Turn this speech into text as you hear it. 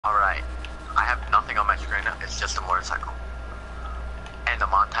Alright, I have nothing on my screen now, it's just a motorcycle. And the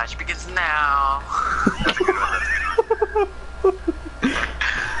montage begins now! That's a good one, that's a good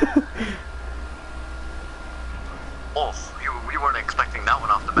one. Oh, we weren't expecting that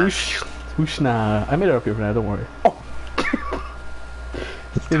one off the bat, did you? Whoosh, nah. I made it up here for now, don't worry. Oh!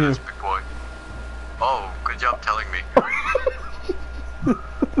 Let's do this, big boy. Oh, good job telling me.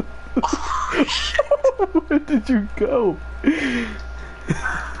 Oh, shit. Where did you go?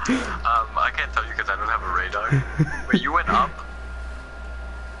 I can't tell you because I don't have a radar. Wait, you went up?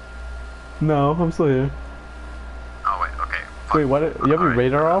 No, I'm still here. Oh, wait, okay. Fuck. Wait, what? You have your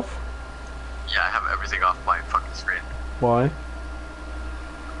radar off? Yeah, I have everything off my fucking screen. Why?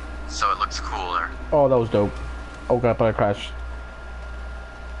 So it looks cooler. Oh, that was dope. Oh god, but I crashed.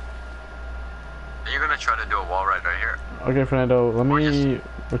 Are you gonna try to do a wall ride right here? Okay, Fernando, let me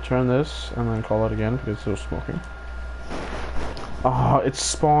return this and then call it again because it's still smoking. Oh, it's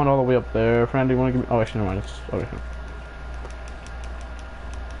spawned all the way up there. Fernando, you wanna give me... Oh, actually, never mind. It's... Okay.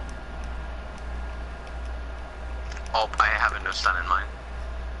 Oh, I have a new stun in mind.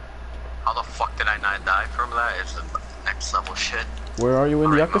 How the fuck did I not die from that? It's the next level shit. Where are you in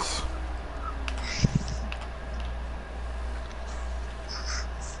the Yuckus?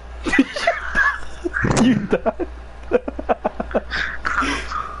 You died?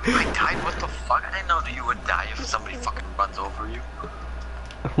 I died? What the fuck? I didn't know that you would die if somebody fucking runs over you.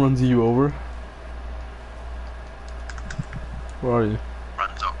 Runs you over? Where are you?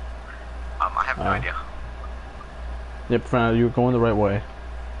 Runs over. I have no idea. Yep, Fernando, you're going the right way.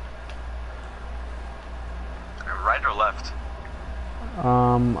 Right or left?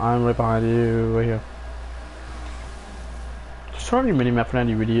 I'm right behind you, right here. Just turn on your mini-map,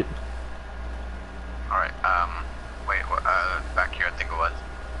 Fernando, you idiot. Alright, wait, back here I think it was.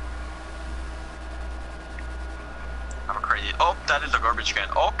 I'm a crazy. Oh, that is a garbage can.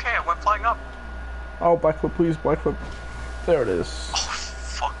 Okay, I went flying up. Oh, backflip, please, backflip. There it is. Oh,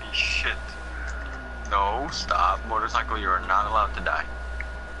 fucking shit. No, stop. Motorcycle, you are not allowed to die.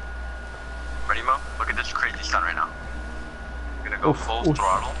 Ready, Mo? Look at this crazy stun right now. You're gonna go full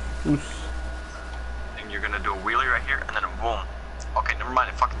throttle. Oof. And you're gonna do a wheelie right here, and then a boom. Okay, never mind.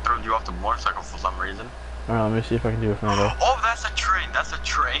 It fucking threw you off the motorcycle for some reason. Alright, let me see if I can do it, Fernando. Oh, that's a train. That's a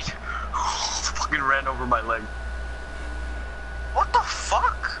train. Fucking ran over my leg. What the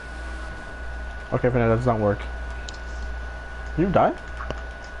fuck? Okay, Fernando, that does not work. You die?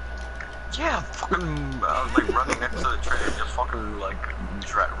 Yeah, fucking, like running next to the train, just fucking, like,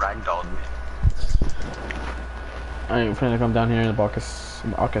 ragdolled me. Alright, Fernando, come down here in the Bacchus.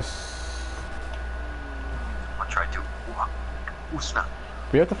 I'll try to. Ooh, snap.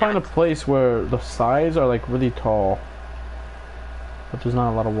 We have to find a place where the sides are, like, really tall. But there's not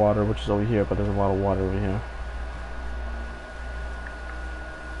a lot of water, which is over here, but there's a lot of water over here.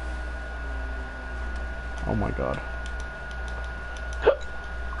 Oh my god.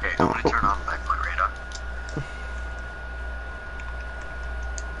 Okay, I'm gonna turn on my radar.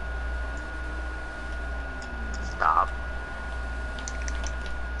 Stop.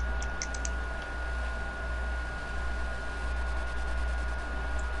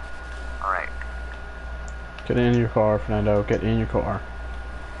 Alright. Get in your car, Fernando. Get in your car.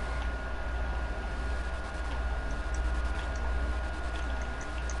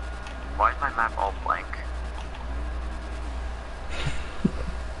 Why is my map all blank?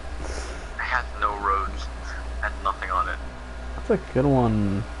 It has no roads and nothing on it. That's a good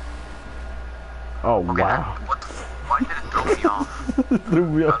one. Oh, Okay, wow. What the why did it throw me off? Threw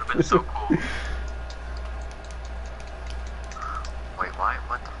me That off. would have been so cool. Wait, why?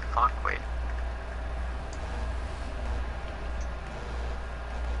 What the fuck? Wait.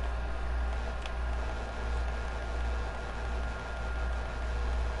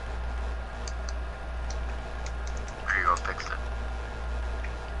 Here you go, fix it.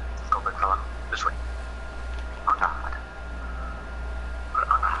 Let's go, big fella. This way. Oh god. Oh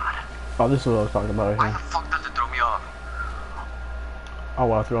god. Oh, this is what I was talking about Why right the here. fuck does it throw me off? Oh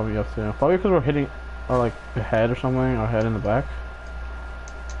wow, threw me up too. Probably because we're hitting our like the head or something, our head in the back.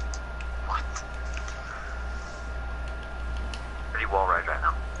 What? Ready wall ride right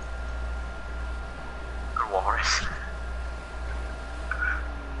now. Good wall ride.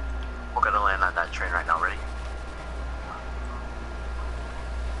 We're gonna land on that train right now, ready?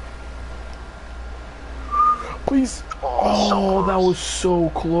 Please. Oh, so Oh, that close. was so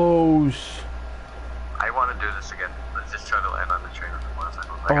close. I want to do this again. Let's just try to land on the train with the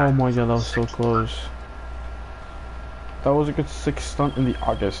motorcycle. Oh my god, that was so close. That was a good 6 stunt in the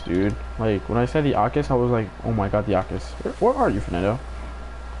August, dude. Like, when I said the August, I was like, oh my god, the August. Where are you, Fernando?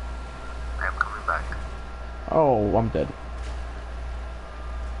 I am coming back. Oh, I'm dead.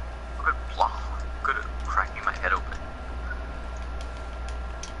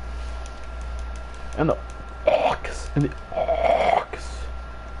 and the ox and the ox.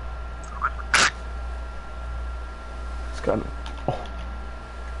 It's got. Oh.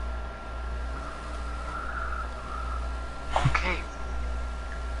 Okay.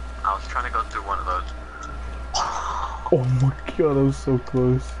 I was trying to go through one of those. Oh my god, that was so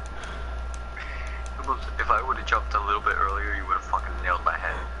close. If I would have jumped a little bit earlier, you would have fucking nailed my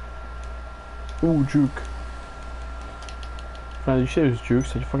head. Ooh, juke. Man, you said it was juke,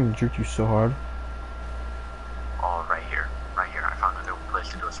 so you fucking juked you so hard. Oh, right here. Right here. I found a new place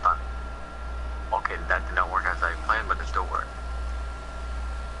to do a stunt. Okay, that did not work as I planned, but it still worked.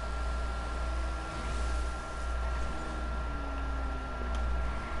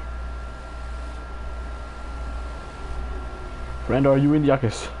 Friend, are you in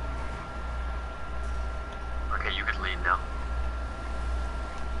Yakis? Okay, you could lead now.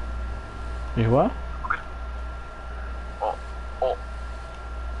 You what? Okay. Oh, oh.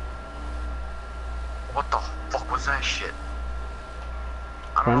 What the fuck was that shit?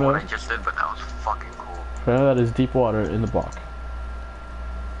 I don't know what I just did, but that was fucking cool. Friend, that is deep water in the block.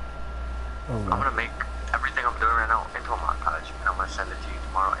 Oh, I'm gonna make everything I'm doing right now into a montage, and I'm gonna send it to you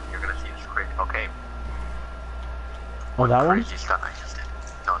tomorrow, and you're gonna see this crazy. Okay. Oh, that one? Crazy stuff I just did.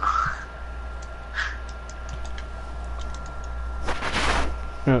 No, no.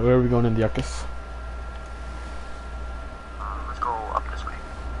 Yeah, where are we going in the Yakis? Let's go up this way.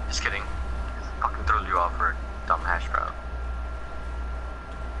 Just kidding. Just fucking threw you off for a dumb hash brown.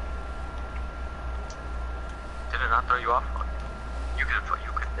 Did it not throw you off? You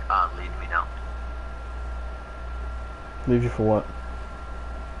could lead me now. Leave you for what?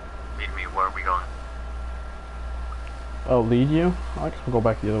 Lead me. Where are we going? Oh, lead you? I guess we'll go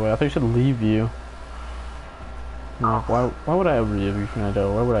back the other way. I thought you said leave you. No, why would I ever leave you,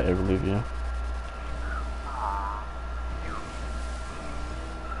 Fernando? Why would I ever leave you?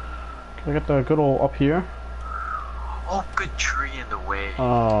 Can I get the good old up here? Oh, good tree in the way.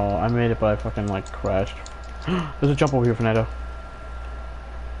 Oh, I made it, but I fucking like crashed. There's a jump over here, Fernando.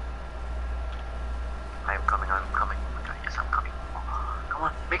 I am coming. I'm coming. Oh my God, yes, I'm coming. Come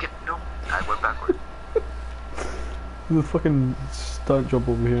on, make it. No, I went backward. There's a fucking stunt jump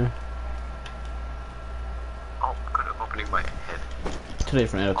over here. Oh, good opening my head. Today,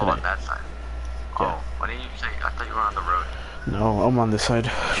 Fernando, Oh, today. on that side. Yeah. Oh, why didn't you say? I thought you were on the road. No, I'm on this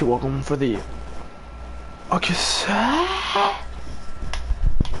side. You're welcome for the... Okay.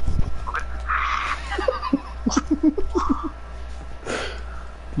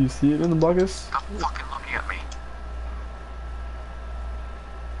 Do you see it in the buckets? Stop fucking looking at me.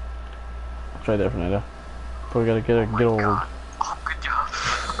 It's right there, Fernando. But we gotta get a good old... God. Oh, good job.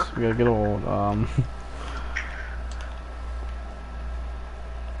 We gotta get old,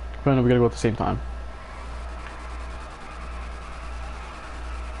 Fernando, we gotta go at the same time.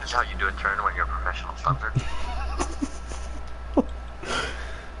 This is how you do a turn when you're a professional stunter.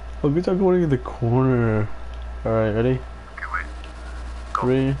 Oh, good job going in the corner. Alright, ready? Okay, wait. Go.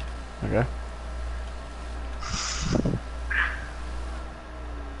 3. Okay.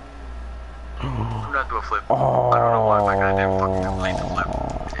 I'm not doing a flip. Oh. I don't know why my guy didn't fucking complete the flip.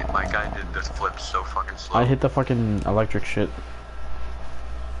 Dude, my guy did this flip so fucking slow. I hit the fucking electric shit.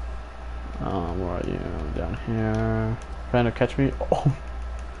 Where are you? Down here. Trying to catch me? Oh.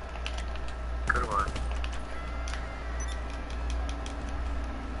 Good one.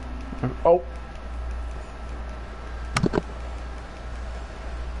 Oh.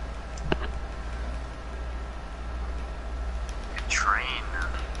 Good train.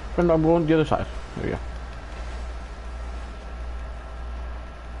 Friend, I'm going the other side. There we go.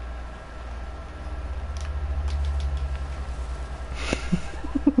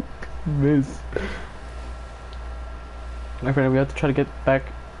 Miss. My friend, we have to try to get back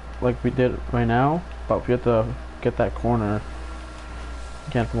like we did right now, but we have to get that corner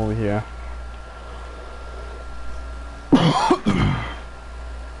again from over here.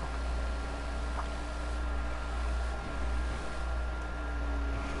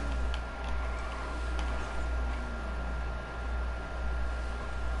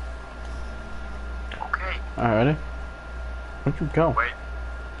 Okay. Alright, ready? Where'd you go? Wait.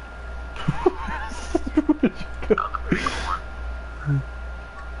 Where'd you go? Not the big one.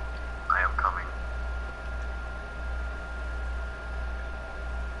 I am coming.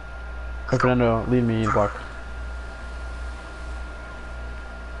 Hey, Fernando, lead me in the block.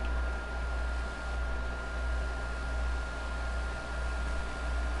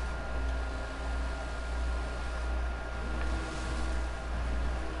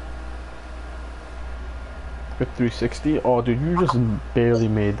 Good 360. Oh, dude, you just barely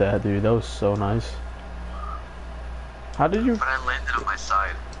made that, dude. That was so nice. How did you? But I landed on my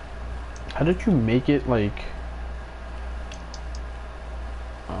side. How did you make it like?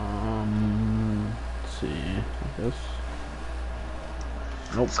 Let's see. Like this.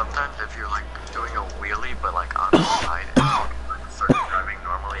 Nope. Sometimes if you're like doing a wheelie but like on the side and like circuit driving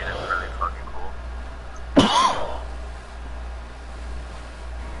normally, and it's really fucking cool.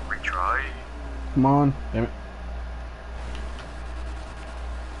 Retry. Come on. Damn it.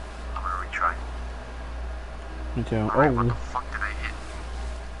 I'm gonna retry. Me too. Alright, what the Oh. fuck did I hit?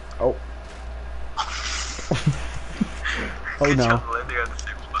 Oh. Oh Good no. job landing on the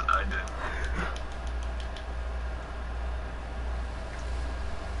same spot I did.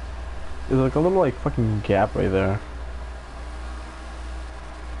 There's like a little like fucking gap right there.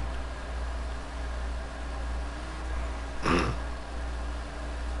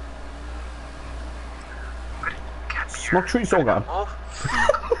 Good cat beer. Smoke trees, oh god. Oh.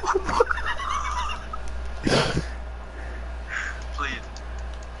 Please.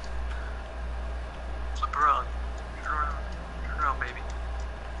 Flip around. Turn around. Turn around, baby.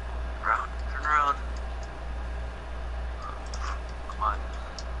 Around. Turn around. Come on.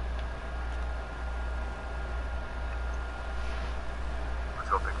 Let's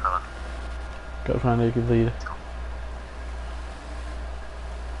go, big fella. Gotta find a good lead.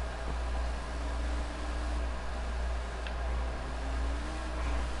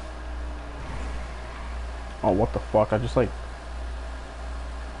 Oh, what the fuck? I just like...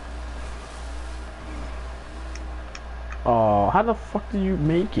 Oh, how the fuck did you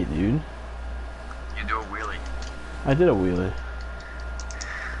make it, dude? You do a wheelie, I did a wheelie.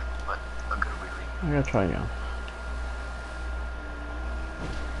 but a good wheelie. I gotta try again.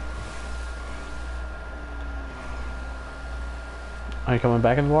 Are you coming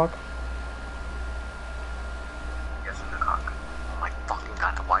back in the block? Yes, in the cock. Oh my fucking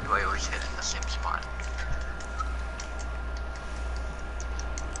god, why do I always hit in the same spot?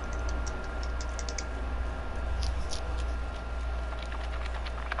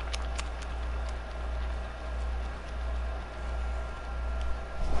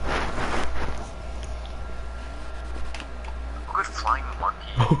 Good flying monkey.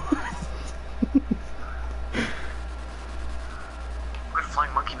 Good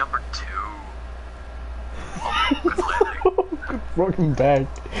flying monkey number 2. Oh, good landing. Good fucking back.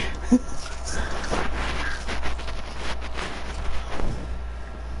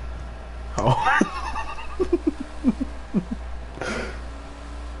 Oh.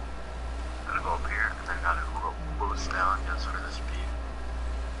 Gotta go up here, and I gotta go boost down just for the speed.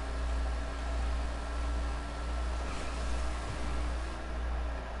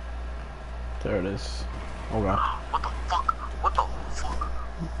 There it is. Oh god. What the fuck? What the fuck?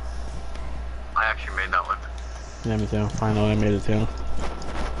 I actually made that one. Yeah, me too. Finally, I made it too. No,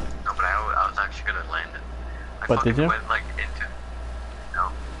 but I was actually gonna land it. I But did fucking you? went like into.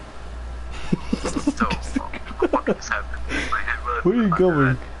 No. So, what the fuck just happened? My head was Where are you under going?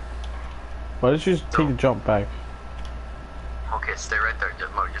 that. Why did you just take a jump back? Okay, stay right there,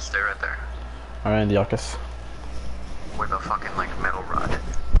 Mo, just stay right there. Alright, the Yuckus. With a fucking like metal rod.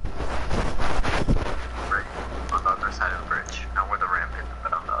 Right on the other side of the bridge. Not where the ramp is,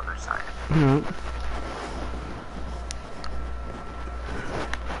 but on the other side. Alright.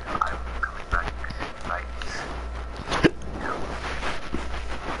 I'm coming back. Right. Yeah.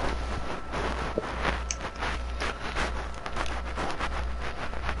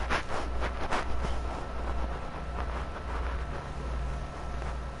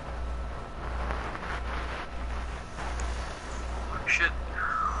 Shit.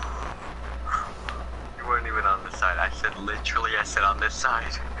 You weren't even on this side. I said literally, I said on this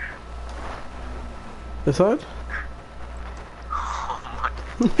side. This side? Oh my.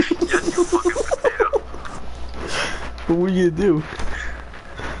 Yes, you fucking potato. What were you gonna do? You would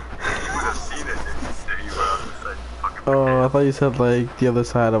have seen it if you said you were on this side. You fucking Oh, I potato. thought you said like the other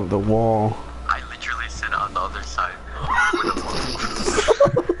side of the wall. I literally said on the other side.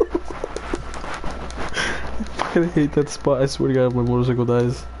 I fucking hate that spot. I swear to God, if my motorcycle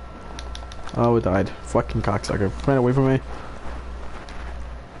dies. Oh, it died. Fucking cocksucker. Ran away from me.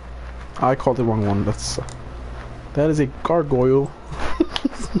 I called the wrong one. That is a gargoyle.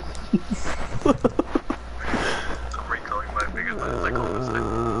 I'm recalling my biggest motorcycle mistake.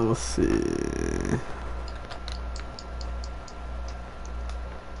 Let's see.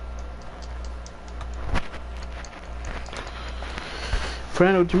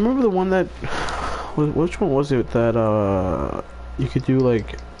 Fernando, do you remember the one that... Which one was it that, you could do,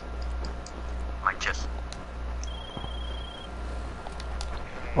 like... My chest.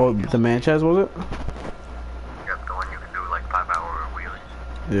 Oh, the Manchaz, was it? Yep, the one you can do like 5-hour wheelies.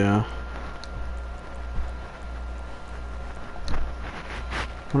 Yeah.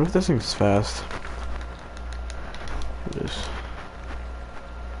 wonder if this thing's fast. It is.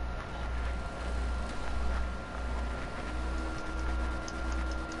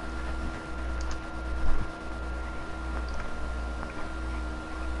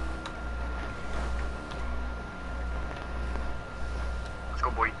 Let's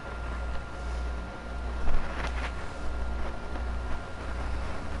go, boy.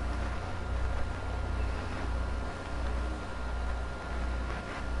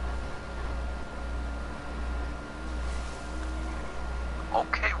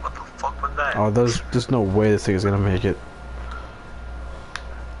 Okay, what the fuck was that? Oh, there's no way this thing is gonna make it.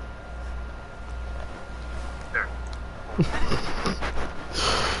 There.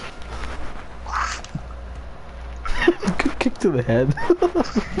 Good kick to the head.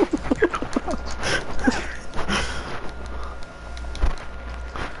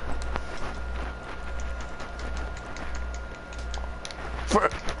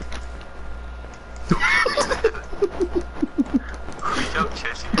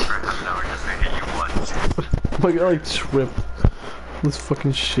 Chasing you for half an hour just to hit you once. Oh my god, like tripped. This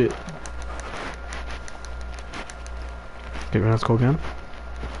fucking shit. Okay, let's go again.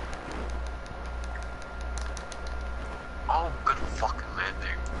 Oh, good fucking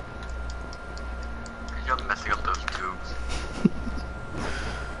landing. Good job messing up those tubes.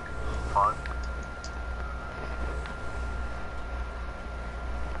 Fun.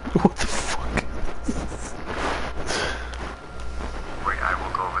 What the fuck? Wait, I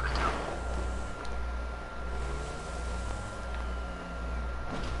will go over the tube.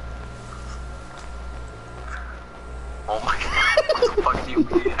 Oh my god, what the fuck do you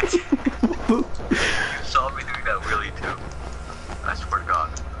mean? You saw me doing that wheelie too. I swear to god.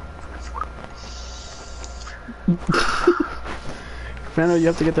 I swear. Fernando, you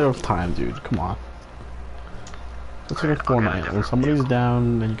have to get there on time, dude. Come on. It's like a Fortnite. When somebody's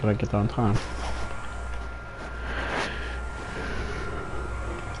down, then you gotta get there on time.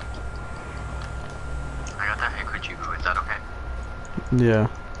 I got that handkerchief, is that okay? Yeah.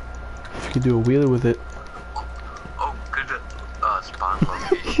 If you could do a wheeler with it. Oh, good spawn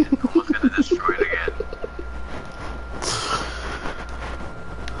location. Almost gonna destroy it again.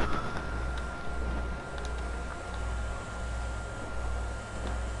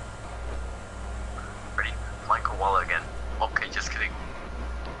 Ready? Flying koala again. Okay, just kidding.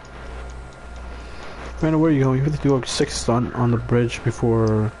 Fernando, where are you going? You have to do like 6 stunt on the bridge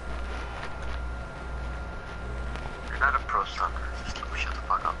before. You're not a pro stunter. Just shut the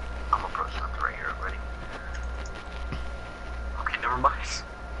fuck up. I'm a pro stunter right here. Ready? Okay, never mind.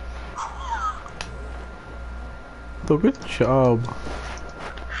 So good job.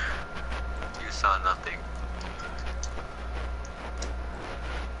 You saw nothing.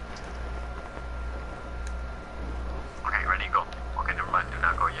 Okay, ready, go. Okay, never mind. Do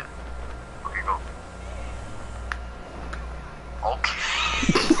not go yet. Okay, go. Okay.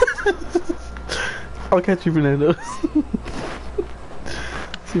 I'll catch you, Fernando.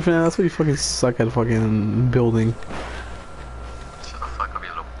 See, Fernando, that's why you fucking suck at fucking building. Shut the fuck up, you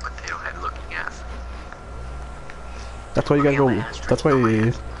little potato head looking ass. That's why you gotta go. That's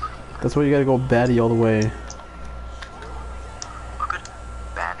why. That's why you gotta go baddie all the way. Look at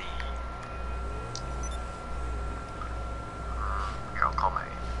baddie. Here, I'll call my.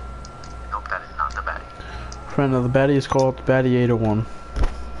 Nope, that is not the baddie. Fernando, the baddie is called Baddie 801.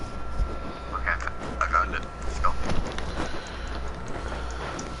 Okay, I got it. Let's go.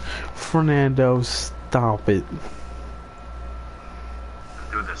 Fernando, stop it.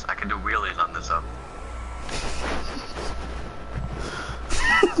 Let's do this. I can do wheelies on this up.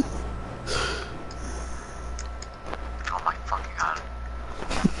 Oh my fucking god.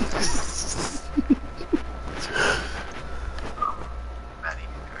 Maddie,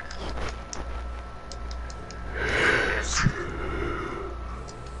 there it is.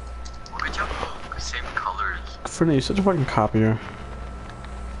 Oh, good job. Same colors. Fernando, you're such a fucking copier.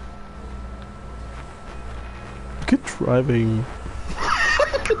 Good driving.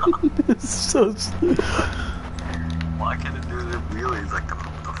 It's so. Why can't it do the wheelies like the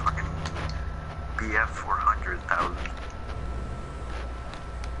fucking BF 400,000?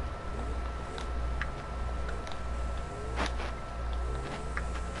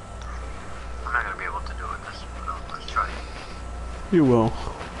 I'm not gonna be able to do it this one. Let's try it. You will.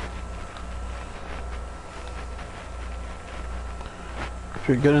 If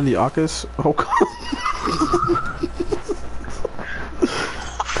you're good in the AUKUS, oh god.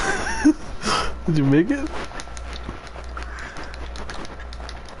 Did you make it?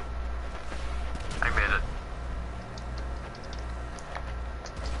 I made it.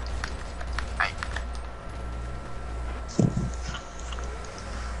 Hey.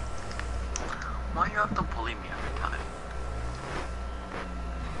 you have to bully me every time?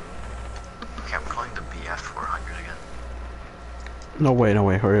 Okay, I'm calling the BF 400 again. No way,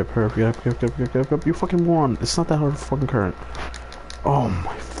 hurry up, get up, you fucking moron. It's not that hard of fucking current. Oh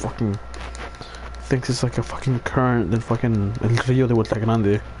my fucking... Thinks it's like a fucking current, then fucking... El Rio de Vuelta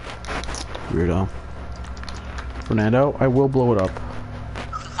Grande. Weirdo. Fernando, I will blow it up.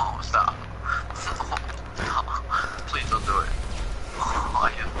 Oh, stop. Please don't do it. Oh,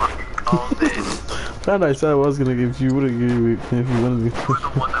 I just fucking called it. That I said I was gonna give you, would've given you if you wanted me. You were the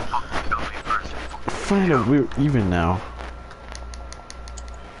one that fucking killed me first. Fernando, we're even now.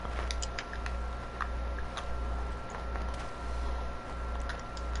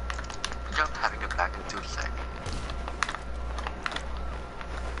 Good job having it back in 2 seconds.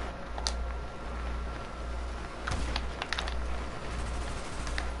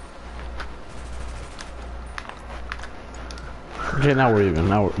 Okay, now we're even.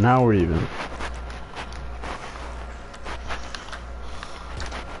 Now we're even.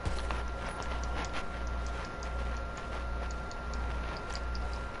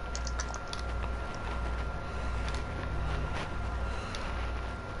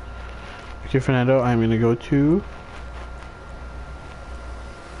 Okay, Fernando, I'm gonna go to...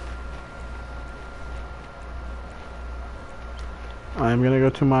 I'm gonna go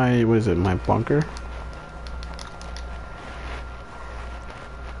to my, what is it, my bunker?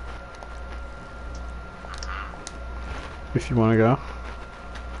 If you wanna go.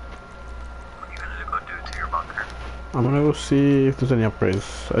 What are you gonna go do to your bunker? I'm gonna go see if there's any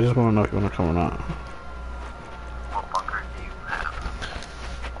upgrades. I just wanna know if you wanna come or not. What bunker do you have?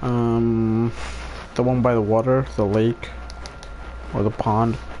 The one by the water, the lake, or the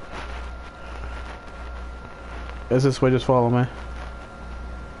pond. Is this way? Just follow me.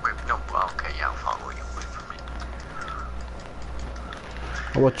 Wait, no, okay, yeah, I'll follow you. Wait for me.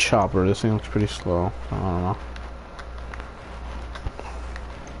 Oh, what chopper? This thing looks pretty slow. I don't know.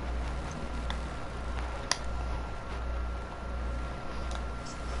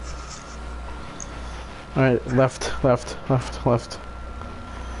 Alright, left.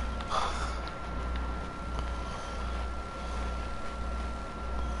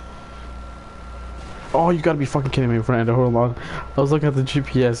 Oh, you gotta be fucking kidding me, Fernando. Hold on. I was looking at the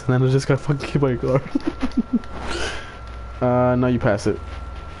GPS and then I just got fucking hit by a car. No, you pass it.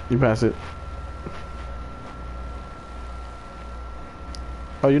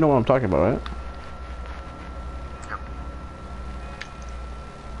 Oh, you know what I'm talking about, right? Yep.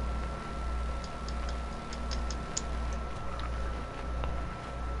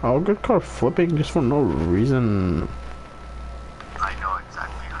 Oh, good car flipping just for no reason. I know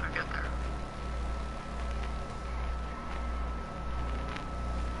exactly how to get there.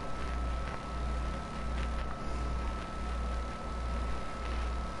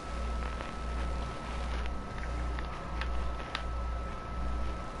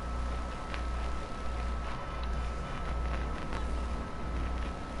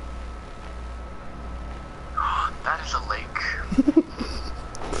 That is a lake.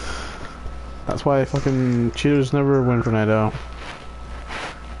 That's why fucking cheaters never win, Fernando.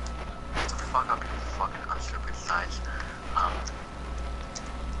 Fuck up, you fucking uncircumcised,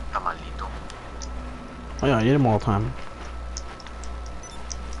 tamalito. Oh yeah, I eat them all the time.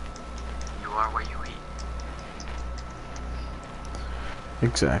 You are what you eat.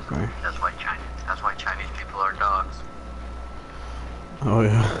 Exactly. That's why Chinese people are dogs. Oh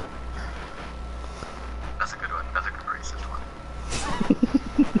yeah. That's a good one. That's a good racist one.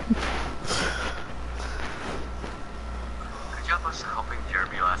 Good job us helping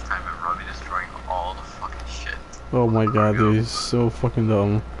Jeremy last time and Robbie destroying all the fucking shit. Oh my god, dude, he's so fucking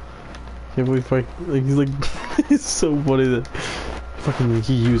dumb. Can't believe he's like it's so funny that fucking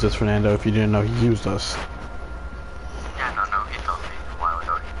he used us, Fernando. If you didn't know, he used us. Yeah, no, he told me a while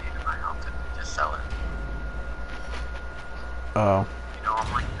ago he needed my help to just sell it. Oh. You know,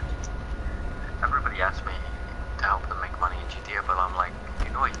 I'm like, everybody asks me to help them make money in GTA, but I'm like,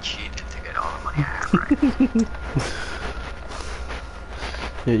 you know I cheated to get all the money I have, right?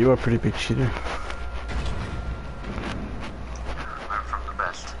 Yeah, you are a pretty big cheater. Learn from the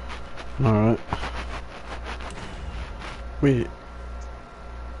best. Alright. Wait.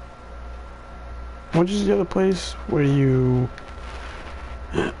 What is the other place where you...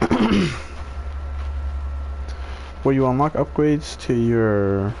 where you unlock upgrades to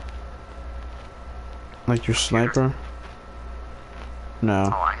your... like your sniper? No.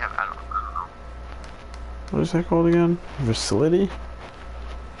 Oh, I don't know. What is that called again? Facility?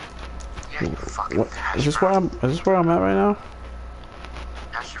 Yeah, you fucking What is this where hash is this where I'm at right now?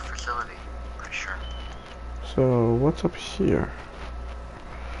 That's your facility, pretty sure. So what's up here?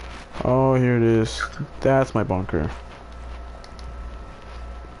 Oh, here it is. That's my bunker.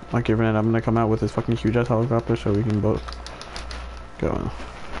 Okay, Fernando, I'm gonna come out with this fucking huge ass helicopter so we can both go.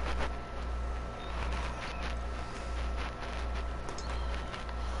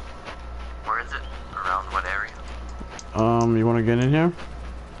 Where is it? Around what area? You wanna get in here?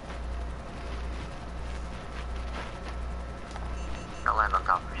 I'll land on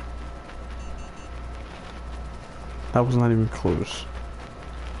top of you. That was not even close.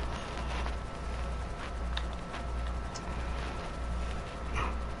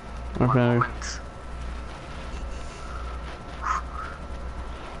 One Okay. moment.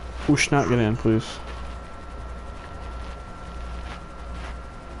 Whoosh, not get in, please.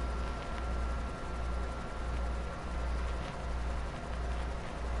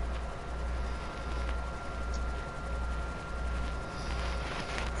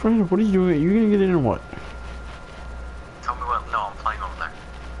 Friend, what are you doing? You gonna get in or what? Tell me what. No, I'm flying over there.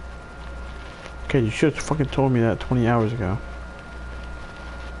 Okay, you should have fucking told me that 20 hours ago.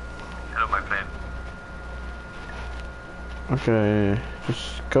 Head of my plane. Okay,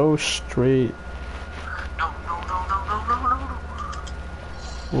 just go straight No, no, no, no, no, no, no,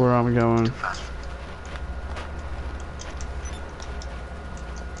 no. where I'm going. Too fast.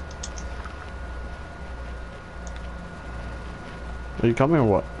 Are you coming or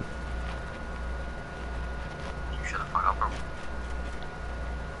what? You shut the fuck up, bro.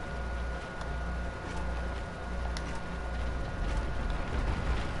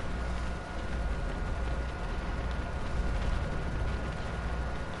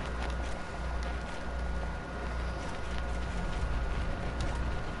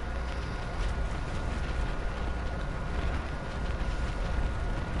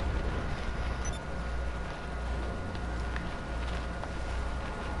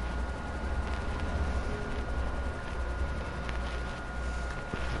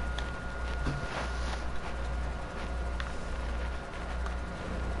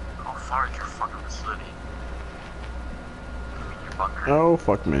 How far is your fucking facility? I mean, your bunker. Oh,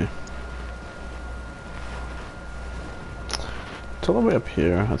 fuck me. It's all the way up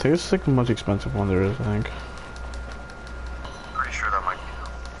here. I think it's like the most expensive one there is, I think. Pretty sure that might be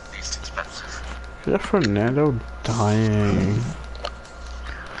the least expensive. Yeah, Fernando dying.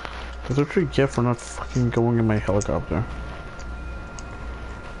 That's what you get for not fucking going in my helicopter.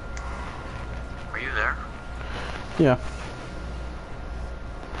 Were you there? Yeah.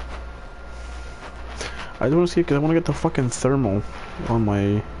 I don't want to see it because I want to get the fucking thermal on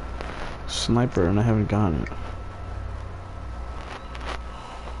my sniper and I haven't gotten it.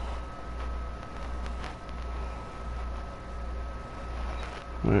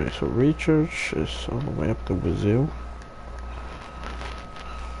 Alright, so research is all the way up to Wazoo.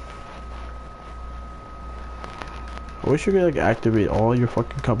 I wish you could like activate all your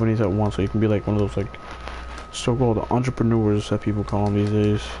fucking companies at once so you can be like one of those like so-called entrepreneurs that people call them these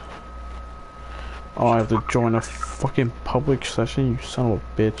days. Oh, I have to join a fucking public session, you son of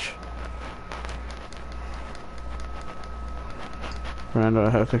a bitch. Miranda, I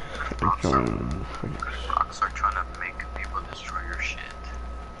have to join. Rocks are trying to make people destroy your shit.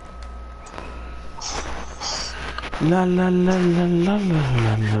 La la la la la la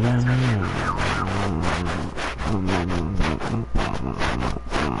la la la.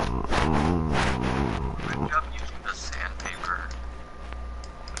 Good job using the sandpaper.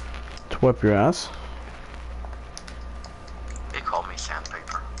 To whip your ass? They call me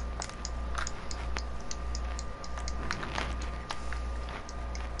sandpaper.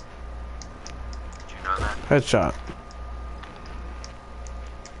 Did you know that? Headshot.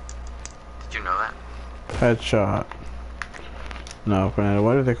 Did you know that? Headshot. No, Fernando,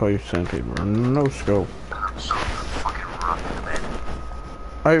 why do they call you sandpaper? No scope. I'm so fucking rough in the bed.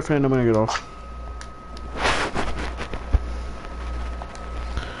 Alright, Fernando, I'm gonna get off.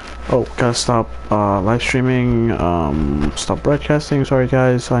 Oh, gotta stop live streaming, stop broadcasting. Sorry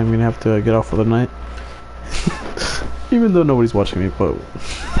guys, I'm gonna have to get off for the night. Even though nobody's watching me, but...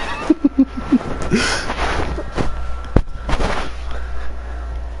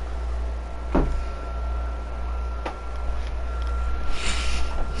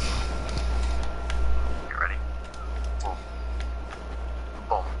 You ready? Boom.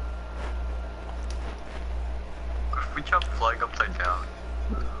 Boom. What if we jump flying upside down?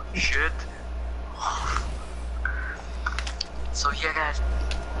 Shit. So yeah, guys.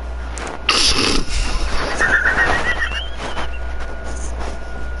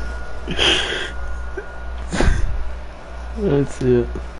 That's it.